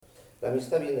La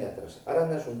amistad viene atrás.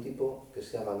 Arana es un tipo que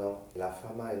se ha ganado la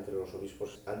fama entre los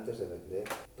obispos antes de vender,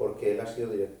 porque él ha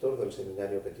sido director del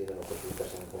seminario que tienen los jesuitas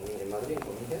en Madrid, en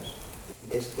comillas.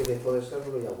 Es que dejó de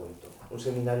serlo y ha vuelto. Un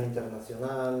seminario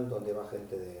internacional donde va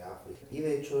gente de África. Y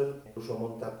de hecho él incluso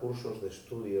monta cursos de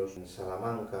estudios en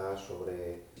Salamanca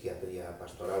sobre psiquiatría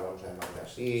pastoral, vamos a llamarle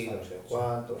así, no sé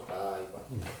cuántos, tal y cual.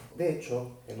 De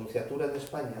hecho, en nunciatura de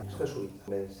España es jesuita,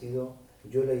 convencido.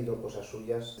 Yo he leído cosas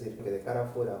suyas, es decir, que de cara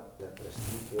afuera, del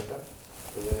prestigio y tal,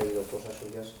 que yo he leído cosas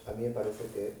suyas, a mí me parece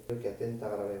que atenta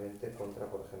gravemente contra,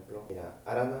 por ejemplo, mira,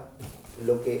 Arana,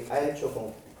 lo que ha hecho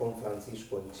con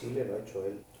Francisco en Chile, lo ha hecho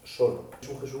él solo. Es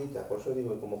un jesuita, por eso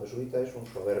digo que como jesuita es un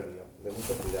soberbio, de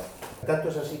mucho cuidado. Tanto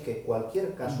es así que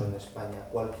cualquier caso en España,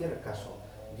 cualquier caso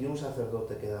de un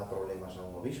sacerdote que da problemas a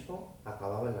un obispo,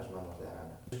 acababa en las manos de Arana.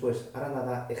 Después, Arana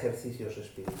da ejercicios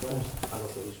espirituales a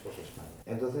los obispos de España.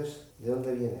 Entonces, ¿de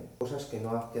dónde vienen? Cosas que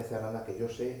no hace Arana, que yo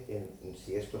sé,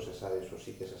 si esto se sabe, eso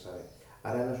sí que se sabe.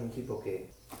 Arana es un tipo que,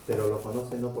 pero lo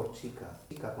conoce no por Chica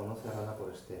conoce a Arana por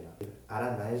Estela.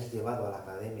 Arana es llevado a la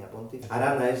Academia Pontificia.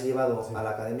 Arana es llevado a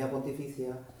la Academia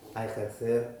Pontificia a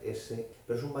ejercer ese,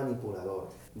 pero es un manipulador.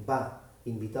 Va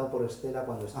invitado por Estela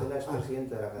cuando Estela es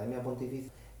presidente de la Academia Pontificia.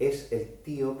 Es el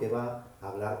tío que va a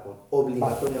hablar con,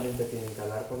 obligatoriamente tienen que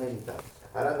hablar con él y tal.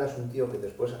 Arana es un tío que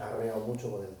después ha arreado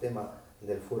mucho con el tema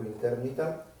del fuero interno y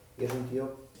tal, y es un tío,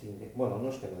 bueno, no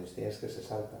es que no distingue, es que se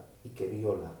salta y que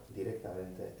viola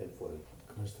directamente el fuero interno.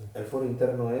 El fuero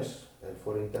interno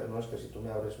es que si tú me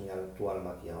abres tu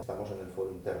alma aquí, estamos en el fuero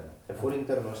interno. El fuero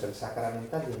interno es el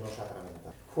sacramental y el no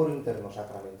sacramental. Fuero interno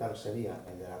sacramental sería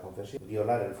el de la confesión.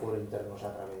 Violar el fuero interno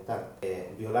sacramental,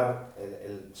 violar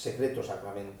el secreto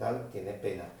sacramental tiene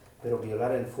pena, pero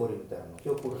violar el fuero interno. ¿Qué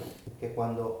ocurre? Que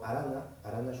cuando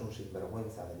Arana es un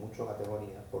sinvergüenza de mucha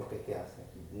categoría, porque ¿qué hace?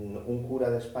 Un cura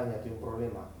de España tiene un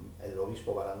problema, el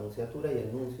obispo va a la nunciatura y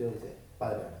el nuncio dice,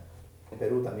 Padre Arana. En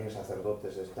Perú también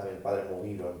sacerdotes, está el padre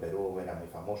Movilo en Perú, era muy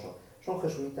famoso. Son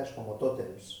jesuitas como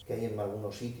tótems que hay en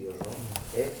algunos sitios, ¿no?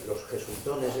 Los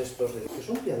jesuitones estos, que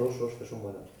son piadosos, que son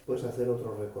buenos. Puedes hacer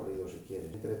otro recorrido si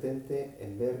quieres. Entretente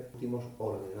en ver últimos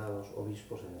ordenados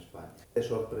obispos en España. Te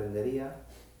sorprendería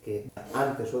que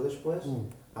antes o después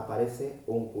aparece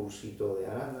un cursito de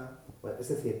Arana. Bueno, es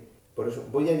decir, por eso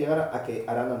voy a llegar a que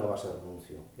Arana no va a ser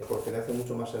nuncio, porque le hace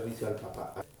mucho más servicio al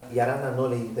Papa. Y a Arana no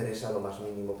le interesa lo más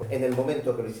mínimo. En el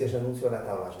momento que lo hiciese nuncio le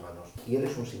ataba las manos. Y él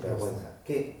es un sinvergüenza.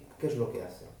 ¿Qué es lo que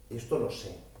hace? Esto lo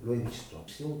sé, lo he visto.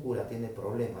 Si un cura tiene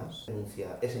problemas,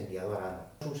 es enviado a Arana.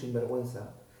 Es un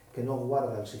sinvergüenza que no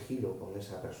guarda el sigilo con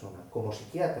esa persona, como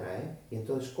psiquiatra, y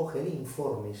entonces coge el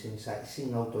informe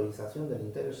sin autorización del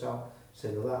interesado,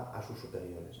 se lo da a sus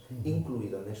superiores.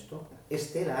 Incluido en esto,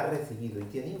 Estela ha recibido y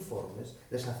tiene informes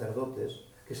de sacerdotes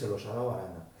que se los ha dado a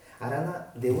Arana.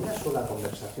 Arana, de una sola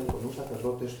conversación con un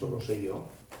sacerdote, esto lo sé yo,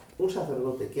 un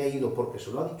sacerdote que ha ido porque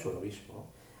se lo ha dicho el obispo,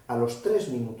 a los 3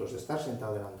 minutos de estar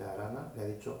sentado delante de Arana,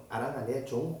 Arana le ha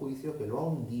hecho un juicio que lo ha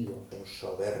hundido. Un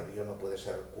soberbio, no puede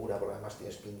ser cura, porque además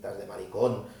tienes pintas de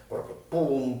maricón, porque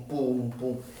pum, pum,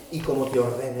 pum, y como te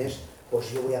ordenes,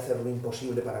 pues yo voy a hacer lo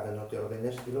imposible para que no te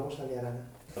ordenes, y luego sale Arana.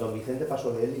 Don Vicente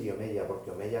pasó de él y Omeya,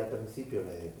 porque Omeya al principio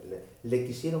le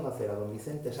quisieron hacer a don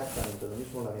Vicente exactamente lo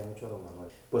mismo, le habían hecho a don Manuel.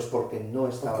 Pues porque no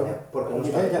estaba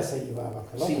Omeya se iba a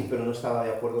Barcelona. Sí, pero no estaba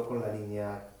de acuerdo con la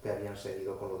línea que habían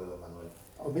seguido con lo de don Manuel.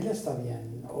 Omeya está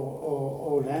bien,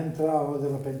 o le ha entrado de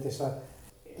repente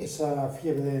esa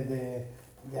fiebre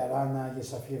de Arana y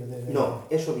esa fiebre de... No,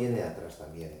 eso viene atrás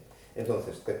también.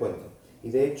 Entonces, te cuento. Y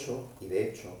de hecho, que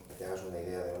te hagas una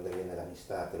idea de dónde viene la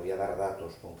amistad, te voy a dar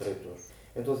datos concretos.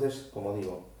 Entonces, como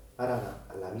digo, Arana,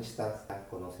 la amistad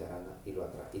conoce a Arana y lo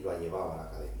ha llevado a la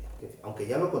academia. Aunque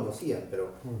ya lo conocían,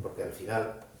 pero porque al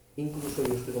final, incluso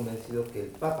yo estoy convencido que el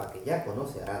Papa, que ya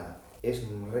conoce a Arana, es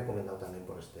recomendado también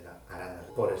por Estela, Arana,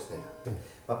 por Estela.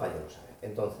 Papa ya lo sabe.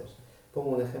 Entonces,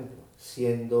 pongo un ejemplo.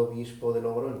 Siendo obispo de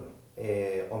Logroño,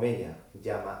 Omeya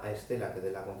llama a Estela, que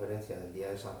de la conferencia del día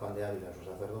de San Juan de Ávila a sus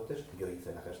sacerdotes, yo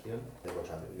hice la gestión de los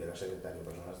aviones, yo era secretario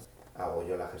personal, hago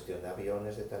yo la gestión de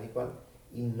aviones de tal y cual,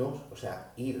 y no, o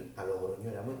sea, ir a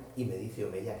Logroño era muy... Y me dice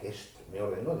Omeya que esto, me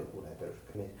ordenó de cura, pero es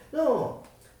que me dice, no,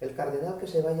 el cardenal que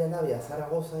se vaya en AVE a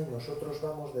Zaragoza y nosotros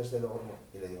vamos desde Logroño.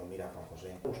 Y le digo, mira, Juan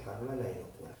José, buscarlo en el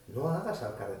aeropuerto. No hagas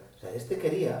al cardenal. O sea,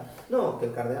 quería, no, que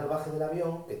el cardenal baje del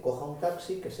avión, que coja un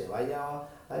taxi, que se vaya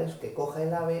que coja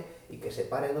el AVE y que se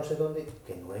pare no sé dónde,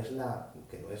 que no es en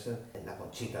la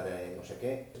Conchita de no sé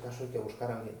qué. En este caso hay que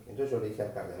buscar a alguien. Entonces yo le dije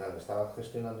al cardenal, me estaba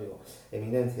gestionando, digo,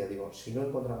 eminencia, digo, si no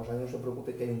encontramos a alguien, no se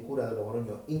preocupe que hay un cura de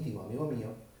Logroño, íntimo amigo mío,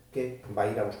 que va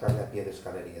a ir a buscarle a pie de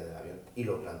escalería del avión. Y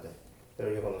lo planteé. Pero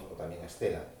yo conozco también a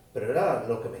Estela, Pero era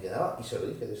lo que me quedaba, y se lo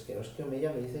dije, es que no es que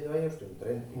Omeya me dice que vaya usted un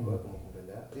tren, y como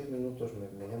comprenderá, 10 minutos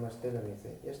me llama Estela y me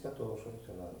dice, ya está todo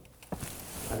solucionado.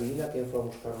 Adivina quién fue a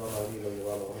buscarlo a Madrid y lo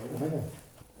llevó a Logroño.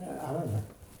 Arana.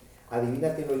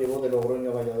 Adivina quién lo llevó de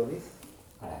Logroño a Valladolid.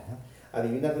 Arana.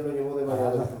 Adivina quién lo llevó de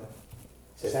Valladolid.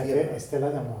 O sea que Estela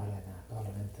llamó a Arana,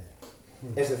 probablemente.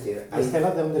 Es decir,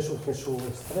 ¿Estela de dónde surge su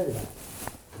estrella?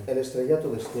 el estrellato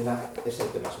de Estela es el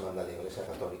que más manda la Iglesia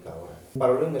Católica ahora.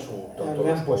 Parolín es un tonto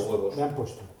Le han puesto, huevos. le han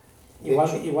puesto. De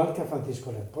hecho, Igual que a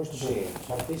Francisco le han puesto. Sí.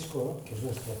 Francisco, que es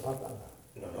nuestro papa,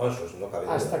 no, eso es, no cabe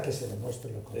duda. hasta que se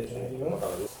demuestre lo Sí, contrario. no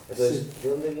cabe duda. Entonces, ¿de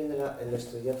dónde viene el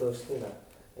estrellato de Estela?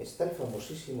 Está el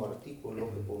famosísimo artículo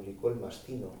que publicó el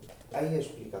Mastino. Ahí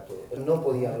explica todo. No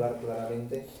podía hablar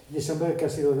claramente. ¿Y ese hombre que ha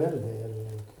sido de él, del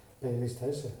periodista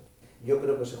ese? Yo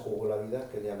creo que se jugó la vida,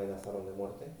 que le amenazaron de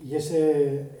muerte. ¿Y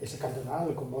ese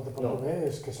cardenal con voz de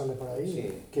portugués que sale por ahí?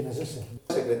 Sí. ¿Quién es ese?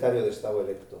 Secretario de Estado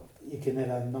electo. ¿Y quién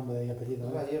era el nombre y apellido?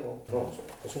 No gallego. No,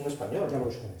 es un español. Ya lo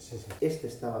buscaré, sí. Este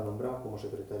estaba nombrado como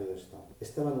secretario de Estado.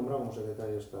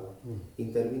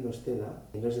 Intervino Estela,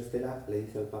 y no es Estela, le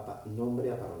dice al Papa,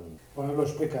 nombre a Parolín. Bueno, lo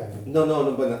explica él. No,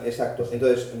 bueno, exacto.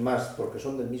 Entonces, más, porque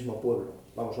son del mismo pueblo,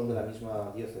 vamos, son de la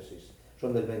misma diócesis,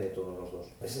 son del Véneto los dos.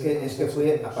 Es que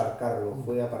fue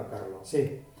aparcarlo.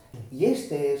 Sí. Y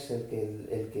este es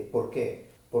el que, ¿por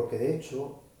qué? Porque de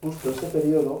hecho, justo este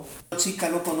periodo, chica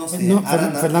lo conoce. No,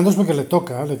 Arana, Fernando es porque le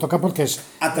toca porque es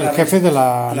el jefe de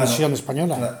la misión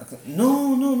española. No.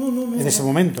 En ese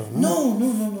momento, ¿no?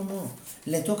 No.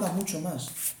 Le toca mucho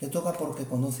más. Le toca porque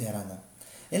conoce a Arana.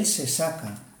 Él se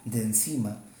saca de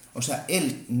encima. O sea,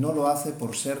 él no lo hace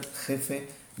por ser jefe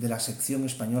de la sección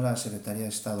española de la Secretaría de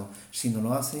Estado, sino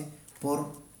lo hace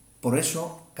por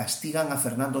eso castigan a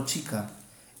Fernando Chica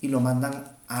y lo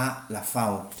mandan a la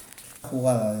FAO. La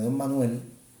jugada de Don Manuel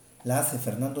la hace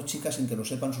Fernando Chica sin que lo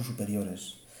sepan sus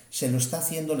superiores. Le está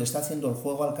haciendo el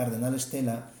juego al cardenal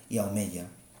Estela y a Omeya.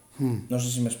 No sé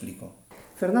si me explico.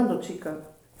 Fernando Chica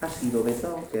ha sido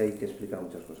vetado, que hay que explicar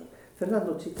muchas cosas.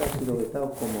 Fernando Chica ha sido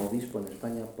vetado como obispo en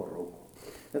España por Rocco.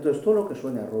 Entonces, todo lo que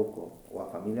suene a Rocco o a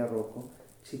familia Rocco,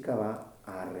 Chica va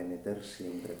a arremeter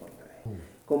siempre contra él.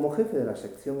 Como jefe de la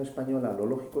sección española, lo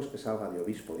lógico es que salga de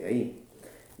obispo de ahí.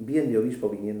 Bien de obispo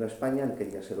viniendo a España, él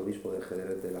quería ser obispo de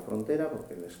Jerez de la Frontera,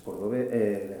 porque él es cordobés,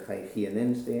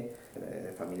 jienense,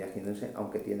 de familia jienense,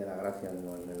 aunque tiene la gracia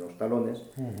en los talones.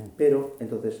 Pero,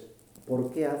 entonces,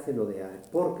 ¿por qué hace lo de AE?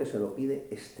 Porque se lo pide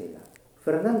Estela.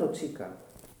 Fernando Chica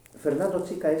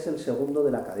es el segundo de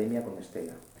la academia con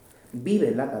Estela. Vive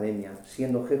en la academia,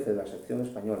 siendo jefe de la sección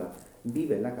española,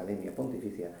 vive en la academia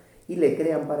pontificia y le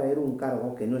crean para él un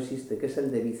cargo que no existe, que es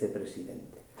el de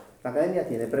vicepresidente. La academia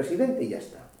tiene presidente y ya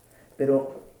está.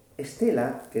 Pero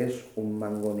Estela, que es un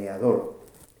mangoneador,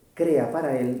 crea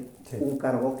para él un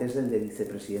cargo que es el de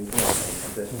vicepresidente de la academia.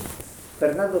 Entonces,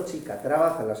 Fernando Chica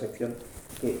trabaja en la sección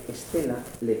que Estela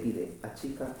le pide a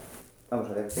Chica. Vamos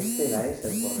a ver, Estela es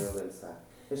el correo del zar.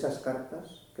 Esas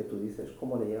cartas que tú dices,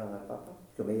 ¿cómo le llegan al Papa?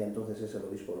 Que Omeya entonces es el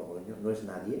obispo logroño, no es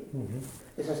nadie.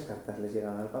 Esas cartas les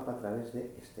llegan al Papa a través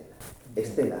de Estela.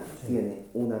 Estela tiene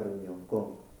una reunión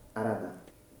con Arana.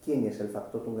 ¿Quién es el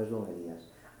factotum? Es Don Elías.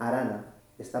 Arana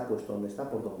está puesto donde está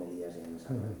por Don Elías Llanes.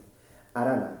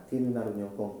 Arana tiene una reunión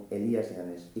con Elías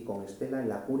Llanes y con Estela en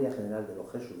la curia general de los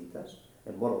jesuitas,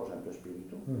 en Borgo Santo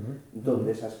Espíritu,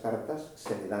 donde esas cartas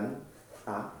se le dan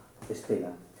a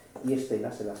Estela. Y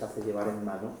Estela se las hace llevar en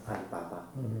mano al Papa,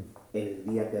 el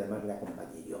día que además le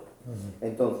acompañé yo.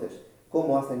 Entonces,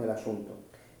 ¿cómo hacen el asunto?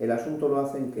 El asunto lo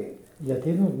hacen que... ¿Y a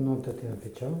ti no te tienen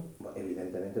fichado?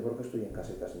 Evidentemente porque estoy en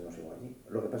casa y casi no sigo allí.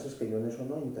 Lo que pasa es que yo en eso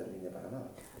no intervine para nada.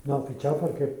 No, fichado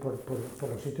porque por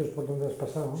los sitios por donde has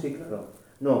pasado. Sí, claro.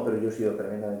 No, pero yo he sido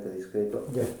tremendamente discreto.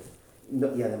 Ya.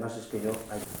 No, y además es que yo,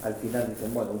 al final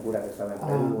dicen, bueno, un cura que estaba en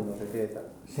Perú, no sé qué, tal.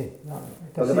 Sí, no,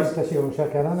 o sea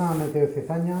que Arana ha metido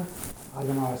cizaña, ha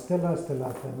llamado a Estela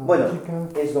bueno, Chica.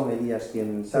 es Don Elías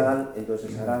quien tal,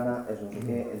 entonces Arana, es no sé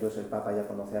qué, entonces el Papa ya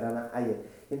conoce a Arana,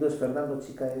 entonces Fernando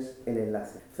Chica es el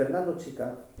enlace. Fernando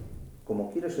Chica,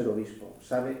 como quiere ser obispo,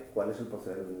 sabe cuál es el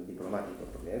proceder diplomático,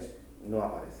 porque no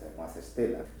aparece, como hace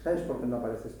Estela. ¿Sabes por qué no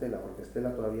aparece Estela? Porque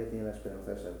Estela todavía tiene la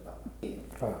esperanza de ser Papa.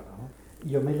 Claro.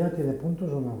 ¿Y Omeya tiene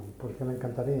puntos o no? Porque me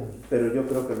encantaría. Pero yo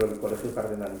creo que el colegio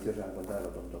cardenalicio se da cuenta de lo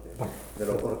tonto que es, de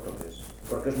lo corto que es.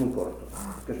 Porque es muy corto,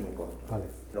 Vale.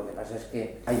 Lo que pasa es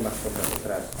que hay más cosas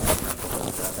detrás,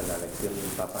 en la elección de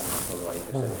un papa no solo hay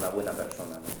que ser una buena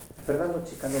persona, ¿no? Fernando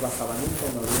Chica no bajaba nunca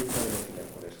una audiencia de los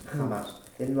miércoles, jamás.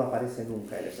 Él no aparece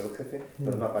nunca, él es el jefe,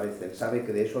 pero no aparece. Él sabe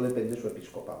que de eso depende su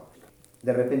episcopado.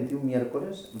 De repente un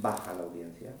miércoles baja la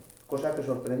audiencia, cosa que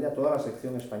sorprende a toda la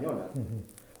sección española.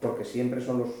 Porque siempre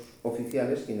son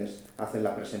oficiales quienes hacen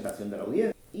la presentación de la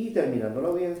audiencia. Y terminando la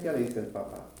audiencia le dice el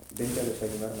Papa, vente a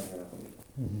desayunar mañana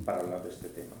conmigo para hablar de este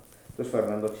tema. Entonces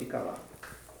Fernando Chica va.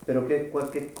 Pero ¿qué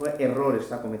error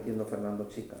está cometiendo Fernando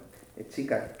Chica?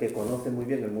 Chica que conoce muy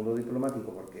bien el mundo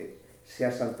diplomático porque se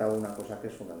ha saltado una cosa que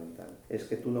es fundamental. Es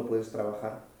que tú no puedes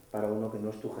trabajar para uno que no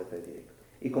es tu jefe directo.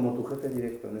 Y como tu jefe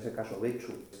directo, en ese caso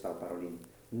Bechu, está Parolín,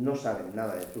 no saben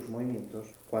nada de tus movimientos,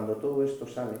 cuando todo esto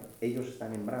sale, ellos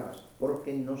están en bragas,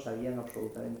 porque no sabían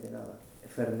absolutamente nada.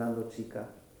 Fernando Chica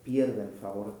pierde el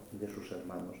favor de sus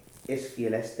hermanos. Es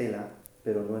fiel a Estela,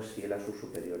 pero no es fiel a sus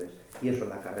superiores. Y eso en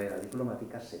la carrera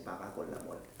diplomática se paga con la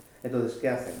muerte. Entonces, ¿qué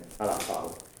hacen? A la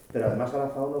FAO. Pero además a la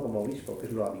FAO no como obispo, que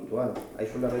es lo habitual. Ahí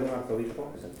suele haber un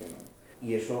arzobispo que es el tema.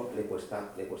 Y eso le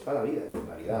cuesta la vida,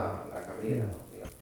 la carrera, ¿no?